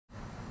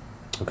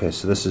Okay,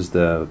 so this is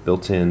the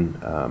built-in,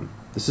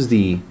 this is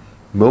the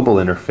mobile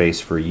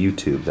interface for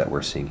YouTube that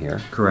we're seeing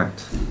here.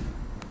 Correct.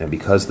 And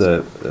because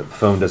the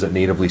phone doesn't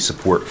natively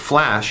support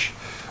Flash,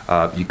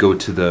 you go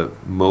to the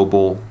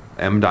mobile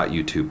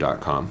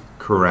m.youtube.com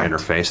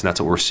interface, and that's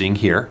what we're seeing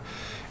here.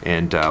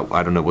 And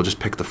I don't know, we'll just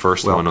pick the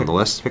first one on the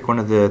list. Pick one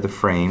of the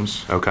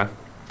frames. Okay.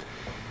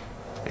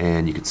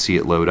 And you can see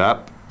it load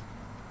up.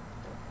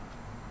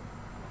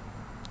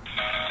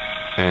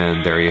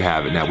 And there you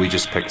have it. Now we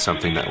just picked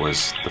something that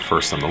was the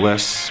first on the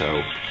list,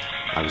 so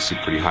obviously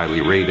pretty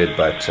highly rated,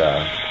 but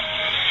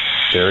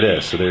there it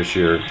is. So there's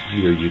your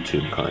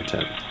YouTube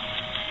content.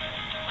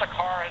 The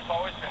car has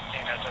always been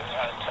seen as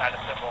a status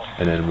symbol.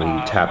 And then when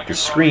you tap the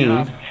screen,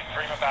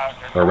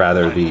 or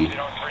rather the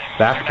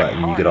back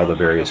button, you get all the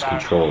various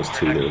controls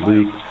to either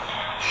loop,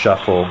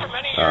 shuffle,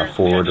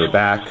 forward or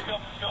back.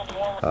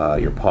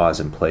 Your pause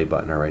and play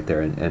button are right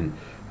there. And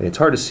it's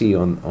hard to see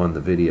on the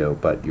video,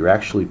 but you're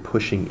actually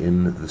pushing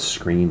in the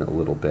screen a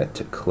little bit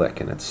to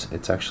click, and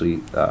it's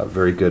actually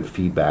very good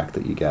feedback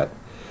that you get.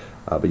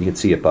 But you can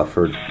see it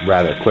buffered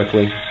rather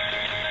quickly,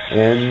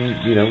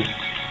 and you know,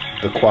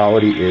 the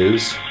quality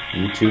is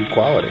YouTube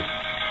quality.